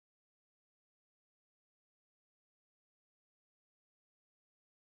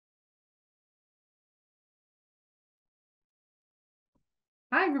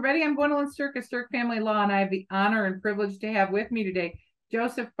Hi, everybody. I'm Gwendolyn Stirk of Stirk Family Law, and I have the honor and privilege to have with me today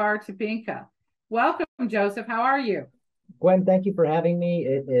Joseph Bar-Topinka. Welcome, Joseph. How are you? Gwen, thank you for having me.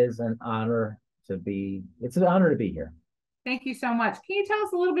 It's an honor to be here. Thank you so much. Can you tell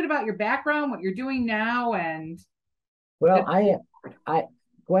us a little bit about your background, what you're doing now, and Well, the I,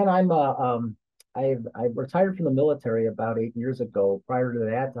 Gwen, I retired from the military about 8 years ago. Prior to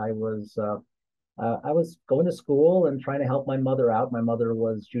that, I was going to school and trying to help my mother out. My mother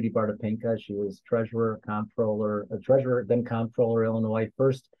was Judy Bartopinka. She was treasurer, then comptroller, Illinois,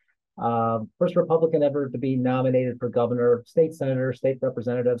 first Republican ever to be nominated for governor, state senator, state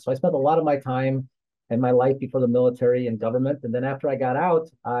representative. So I spent a lot of my time and my life before the military and government. And then after I got out,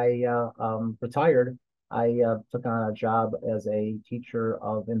 I retired. I took on a job as a teacher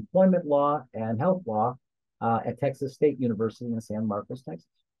of employment law and health law at Texas State University in San Marcos, Texas.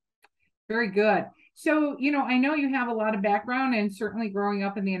 very good. So, I know you have a lot of background and certainly growing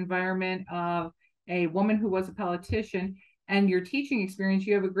up in the environment of a woman who was a politician and your teaching experience,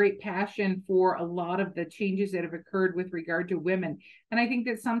 you have a great passion for a lot of the changes that have occurred with regard to women. And I think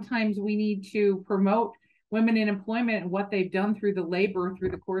that sometimes we need to promote women in employment and what they've done through the labor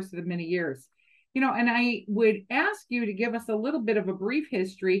through the course of the many years. And I would ask you to give us a little bit of a brief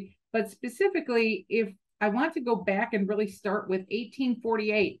history, but specifically, if I want to go back and really start with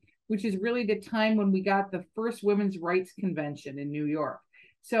 1848, which is really the time when we got the first Women's Rights Convention in New York.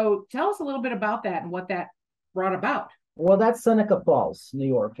 So tell us a little bit about that and what that brought about. Well, that's Seneca Falls, New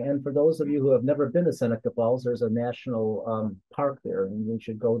York. And for those of you who have never been to Seneca Falls, there's a national park there, and you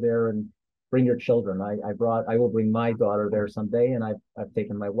should go there and bring your children. I will bring my daughter there someday, and I've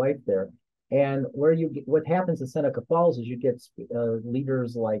taken my wife there. And what happens in Seneca Falls is you get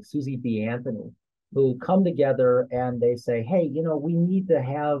leaders like Susie B. Anthony who come together and they say, hey, we need to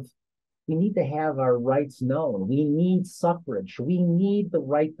have our rights known. We need suffrage. We need the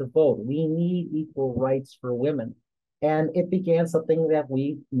right to vote. We need equal rights for women. And it began something that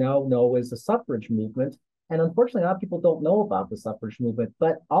we now know as the suffrage movement. And unfortunately, a lot of people don't know about the suffrage movement.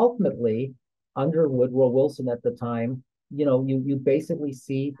 But ultimately, under Woodrow Wilson at the time, you basically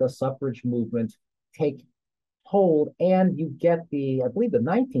see the suffrage movement take hold, and you get I believe, the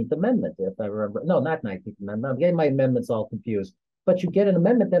 19th Amendment, if I remember. No, not 19th Amendment. I'm getting my amendments all confused. But you get an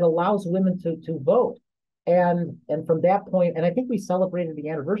amendment that allows women to vote. And from that point, and I think we celebrated the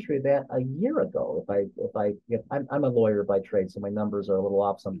anniversary of that a year ago. If I'm a lawyer by trade, so my numbers are a little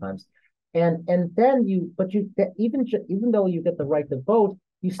off sometimes. And then even though you get the right to vote,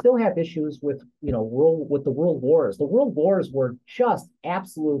 you still have issues with with the world wars. The world wars were just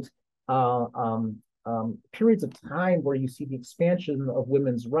absolute periods of time where you see the expansion of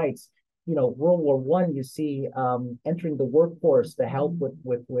women's rights. World War One, you see entering the workforce to help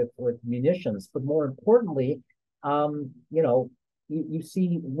with munitions, but more importantly, you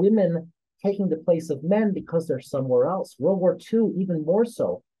see women taking the place of men because they're somewhere else. World War Two, even more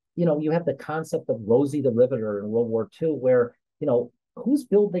so. You have the concept of Rosie the Riveter in World War Two, where who's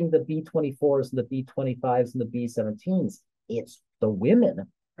building the B-24s and the B-25s and the B-17s? It's the women,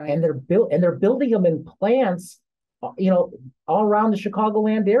 Right. and they're building them in plants all around the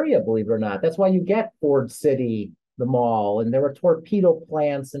Chicagoland area, believe it or not. That's why you get Ford City, the mall, and there were torpedo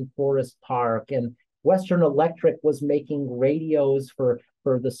plants in Forest Park, and Western Electric was making radios for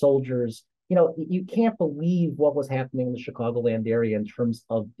the soldiers. You can't believe what was happening in the Chicagoland area in terms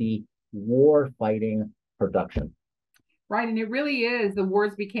of the war fighting production. Right. And it really is. The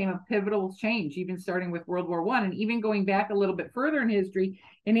wars became a pivotal change, even starting with World War One, and even going back a little bit further in history.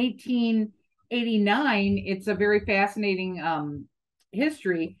 In 1889, it's a very fascinating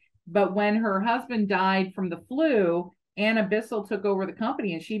history. But when her husband died from the flu, Anna Bissell took over the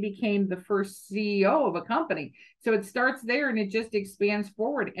company and she became the first CEO of a company. So it starts there and it just expands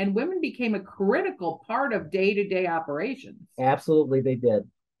forward. And women became a critical part of day-to-day operations. Absolutely, they did.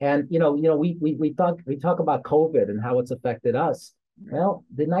 And we talk about COVID and how it's affected us. Well,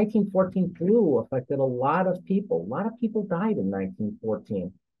 the 1914 flu affected a lot of people. A lot of people died in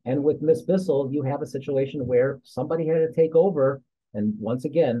 1914. And with Miss Bissell, you have a situation where somebody had to take over, and once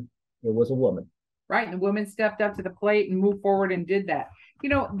again, it was a woman. Right. And the women stepped up to the plate and moved forward and did that.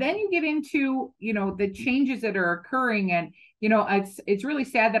 Then you get into, the changes that are occurring. And, it's really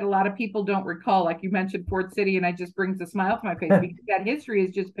sad that a lot of people don't recall, like you mentioned, Ford City, and it just brings a smile to my face because that history is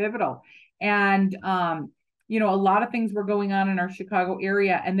just pivotal. And, a lot of things were going on in our Chicago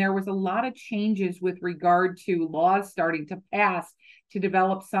area, and there was a lot of changes with regard to laws starting to pass to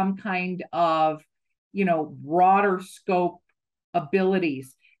develop some kind of, broader scope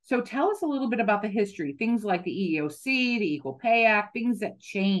abilities. So tell us a little bit about the history, things like the EEOC, the Equal Pay Act, things that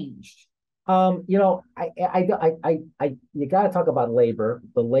changed. You got to talk about labor.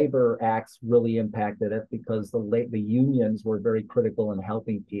 The labor acts really impacted it because the unions were very critical in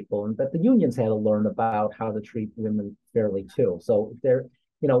helping people, and but the unions had to learn about how to treat women fairly too. So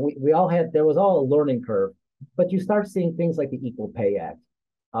we all had there was all a learning curve, but you start seeing things like the Equal Pay Act.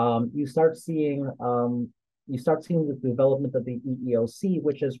 You start seeing the development of the EEOC,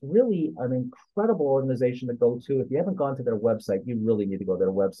 which is really an incredible organization to go to. If you haven't gone to their website, you really need to go to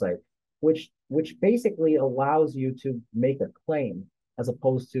their website, which basically allows you to make a claim as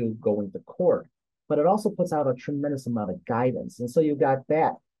opposed to going to court. But it also puts out a tremendous amount of guidance. And so you got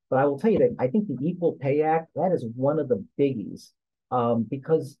that. But I will tell you that I think the Equal Pay Act, that is one of the biggies.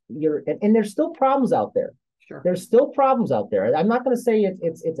 Because and there's still problems out there. Sure. There's still problems out there. I'm not going to say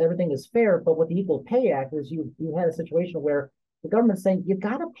it's everything is fair, but what the Equal Pay Act is, you had a situation where the government's saying you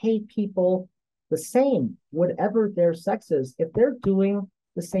got to pay people the same, whatever their sex is. If they're doing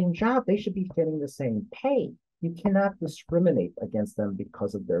the same job, they should be getting the same pay. You cannot discriminate against them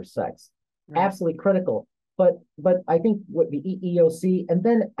because of their sex. Right. Absolutely critical. But I think what the EEOC, and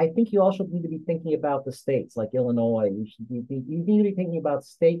then I think you also need to be thinking about the states like Illinois. You need to be thinking about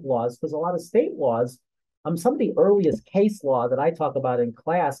state laws, because a lot of state laws, some of the earliest case law that I talk about in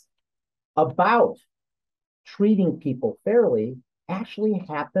class about treating people fairly actually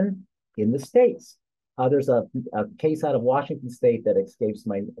happen in the states. There's a case out of Washington State that escapes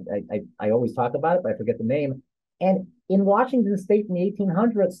I always talk about it, but I forget the name. And in Washington State in the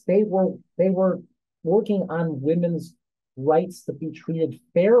 1800s, they were working on women's rights to be treated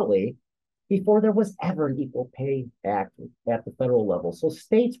fairly before there was ever an Equal Pay Act at the federal level. So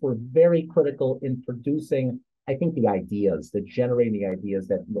states were very critical in producing, I think, generating the ideas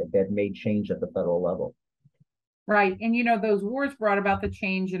that made change at the federal level. Right. And those wars brought about the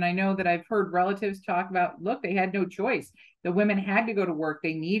change. And I know that I've heard relatives talk about, look, they had no choice. The women had to go to work.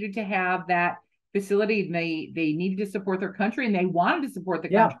 They needed to have that facility. They needed to support their country, and they wanted to support the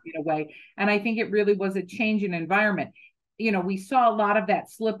country in a way. And I think it really was a change in environment. We saw a lot of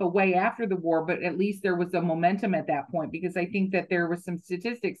that slip away after the war, but at least there was a momentum at that point, because I think that there was some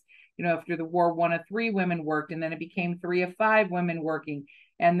statistics, after the war, 1 of 3 women worked, and then it became 3 of 5 women working.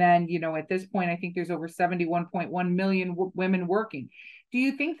 And then, at this point, I think there's over 71.1 million women working. Do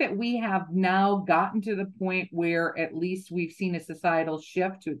you think that we have now gotten to the point where at least we've seen a societal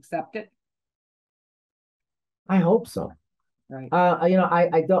shift to accept it? I hope so. Right.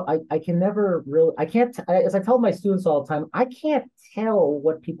 I can never really, I can't, as I tell my students all the time, I can't tell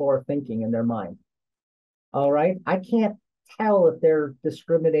what people are thinking in their mind. All right. I can't tell if they're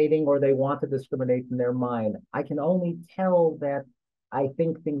discriminating or they want to discriminate in their mind. I can only tell that I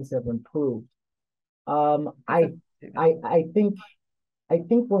think things have improved. I think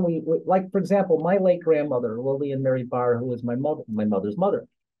when we, like, for example, my late grandmother, Lillian Mary Barr, who was my mother's mother,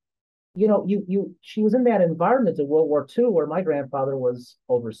 she was in that environment in World War II where my grandfather was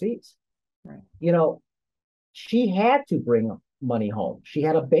overseas. Right. She had to bring money home. She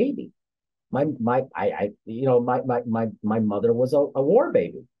had a baby. My mother was a war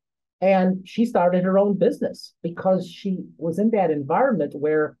baby, and she started her own business because she was in that environment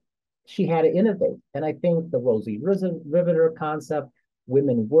where she had to innovate. And I think the Rosie Riveter concept,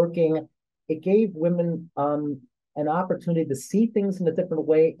 women working, it gave women an opportunity to see things in a different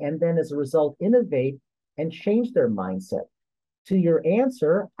way, and then as a result, innovate and change their mindset. To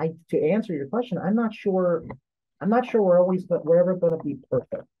answer your question, I'm not sure we're ever going to be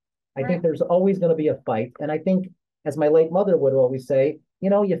perfect. I think there's always going to be a fight. And I think, as my late mother would always say,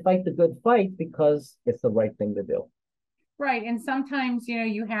 you fight the good fight because it's the right thing to do. Right. And sometimes,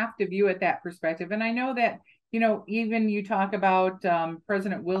 you have to view it that perspective. And I know that, even you talk about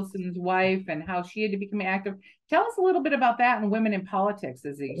President Wilson's wife and how she had to become active. Tell us a little bit about that and women in politics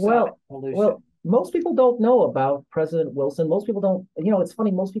as you saw that evolution. Well, most people don't know about President Wilson. Most people don't, it's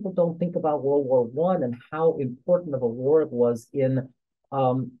funny, most people don't think about World War I and how important of a war it was in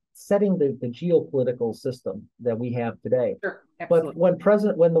setting the geopolitical system that we have today. Sure, but when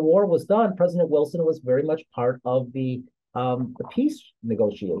the war was done, President Wilson was very much part of the peace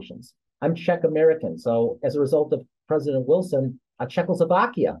negotiations. I'm Czech American, so as a result of President Wilson,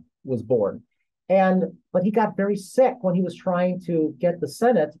 Czechoslovakia was born. But he got very sick when he was trying to get the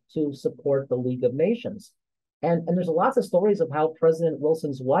Senate to support the League of Nations. And there's lots of stories of how President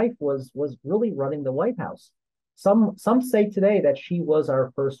Wilson's wife was really running the White House. Some say today that she was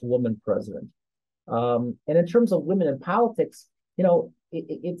our first woman president. And in terms of women in politics, we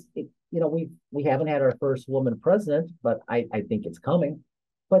haven't had our first woman president, but I think it's coming.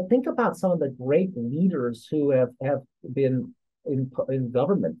 But think about some of the great leaders who have been in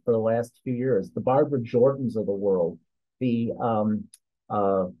government for the last few years, the Barbara Jordans of the world, the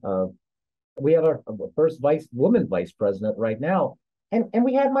we have our first woman vice president right now. And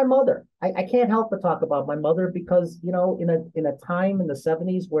we had my mother. I can't help but talk about my mother because, in a time in the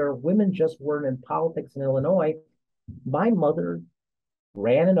 70s where women just weren't in politics in Illinois, my mother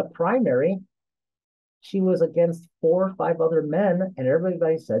ran in a primary. She was against 4 or 5 other men, and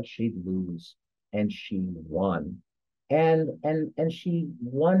everybody said she'd lose, and she won. And she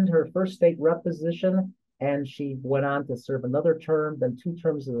won her first state rep position, and she went on to serve another term, then 2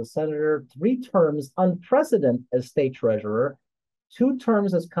 terms as a senator, 3 terms unprecedented as state treasurer, 2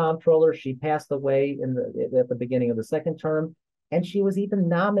 terms as comptroller. She passed away at the beginning of the second term, and she was even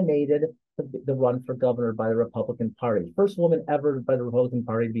nominated to run for governor by the Republican Party. First woman ever by the Republican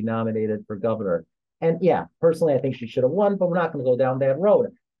Party to be nominated for governor. And yeah, personally, I think she should have won, but we're not going to go down that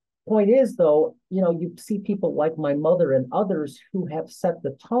road. Point is, though, you see people like my mother and others who have set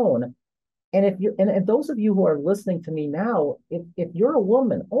the tone. And if those of you who are listening to me now, if you're a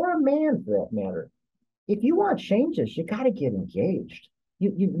woman or a man for that matter, if you want changes, you got to get engaged.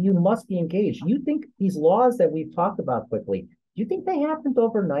 You must be engaged. You think these laws that we've talked about quickly, do you think they happened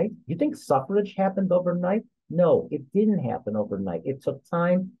overnight? You think suffrage happened overnight? No, it didn't happen overnight. It took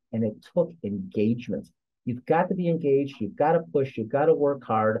time and it took engagement. You've got to be engaged. You've got to push. You've got to work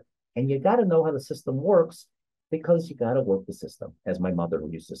hard, and you got to know how the system works because you got to work the system, as my mother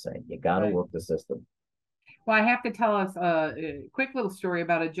used to say. You got to work the system. Well, I have to tell us a quick little story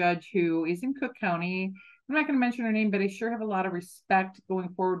about a judge who is in Cook County. I'm not going to mention her name, but I sure have a lot of respect going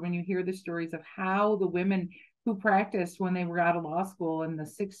forward when you hear the stories of how the women who practiced when they were out of law school in the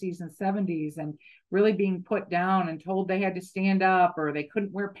 60s and 70s and really being put down and told they had to stand up or they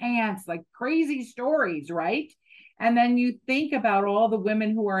couldn't wear pants, like crazy stories, right? And then you think about all the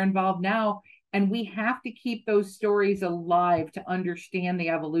women who are involved now, and we have to keep those stories alive to understand the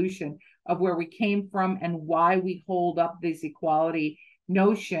evolution of where we came from and why we hold up this equality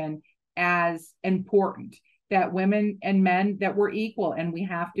notion as important, that women and men, that we're equal, and we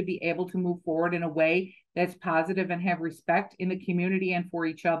have to be able to move forward in a way that's positive and have respect in the community and for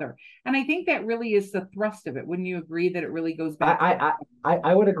each other. And I think that really is the thrust of it. Wouldn't you agree that it really goes back?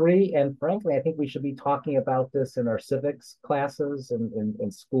 I would agree. And frankly, I think we should be talking about this in our civics classes and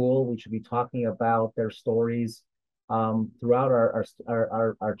in school. We should be talking about their stories throughout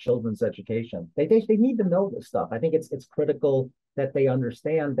our children's education. They need to know this stuff. I think it's critical that they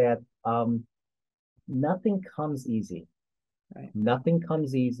understand that nothing comes easy. Right. Nothing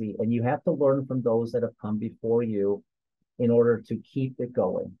comes easy, and you have to learn from those that have come before you in order to keep it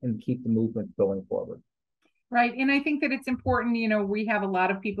going and keep the movement going forward. Right. And I think that it's important, we have a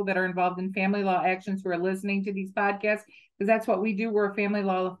lot of people that are involved in family law actions who are listening to these podcasts, because that's what we do. We're a family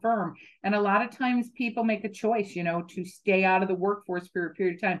law firm. And a lot of times people make a choice, to stay out of the workforce for a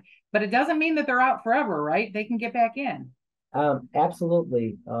period of time. But it doesn't mean that they're out forever, right? They can get back in.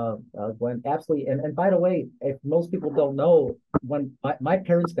 Absolutely, Gwen, absolutely. And by the way, if most people don't know, when my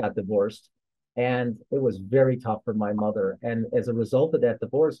parents got divorced, and it was very tough for my mother. And as a result of that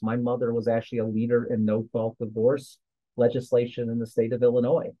divorce, my mother was actually a leader in no-fault divorce legislation in the state of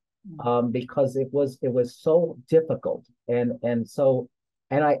Illinois, because it was so difficult. And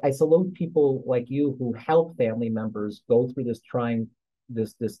I salute people like you who help family members go through these times,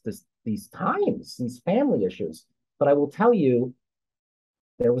 these family issues. But I will tell you,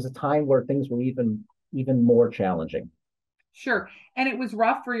 there was a time where things were even more challenging. Sure. And it was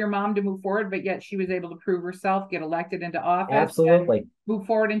rough for your mom to move forward, but yet she was able to prove herself, get elected into office. Absolutely. Move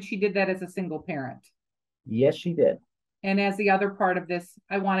forward. And she did that as a single parent. Yes, she did. And as the other part of this,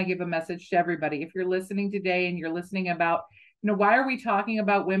 I want to give a message to everybody. If you're listening today and you're listening about, why are we talking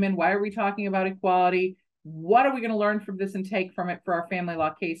about women? Why are we talking about equality? What are we going to learn from this and take from it for our family law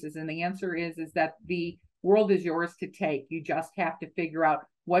cases? And the answer is that the world is yours to take. You just have to figure out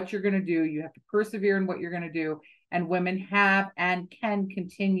what you're going to do. You have to persevere in what you're going to do. And women have and can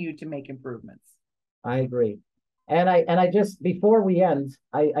continue to make improvements. I agree. And I just, before we end,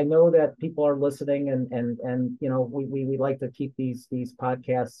 I know that people are listening and we like to keep these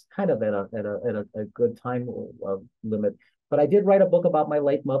podcasts kind of at a good time limit. But I did write a book about my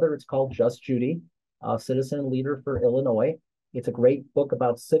late mother. It's called Just Judy, Citizen Leader for Illinois. It's a great book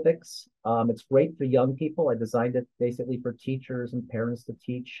about civics. It's great for young people. I designed it basically for teachers and parents to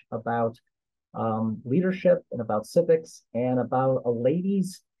teach about leadership and about civics and about a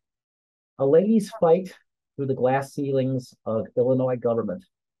lady's fight through the glass ceilings of Illinois government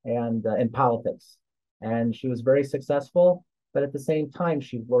and politics. And she was very successful, but at the same time,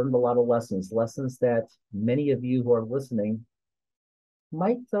 she learned a lot of lessons that many of you who are listening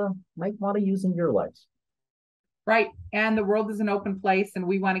might want to use in your lives. Right. And the world is an open place, and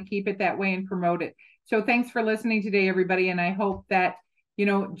we want to keep it that way and promote it. So thanks for listening today, everybody. And I hope that you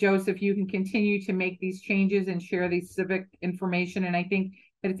know, Joseph, you can continue to make these changes and share these civic information. And I think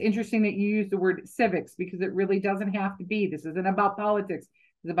that it's interesting that you use the word civics, because it really doesn't have to be. This isn't about politics.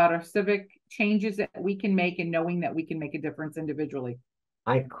 It's about our civic changes that we can make and knowing that we can make a difference individually.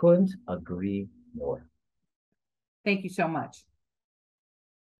 I couldn't agree more. Thank you so much.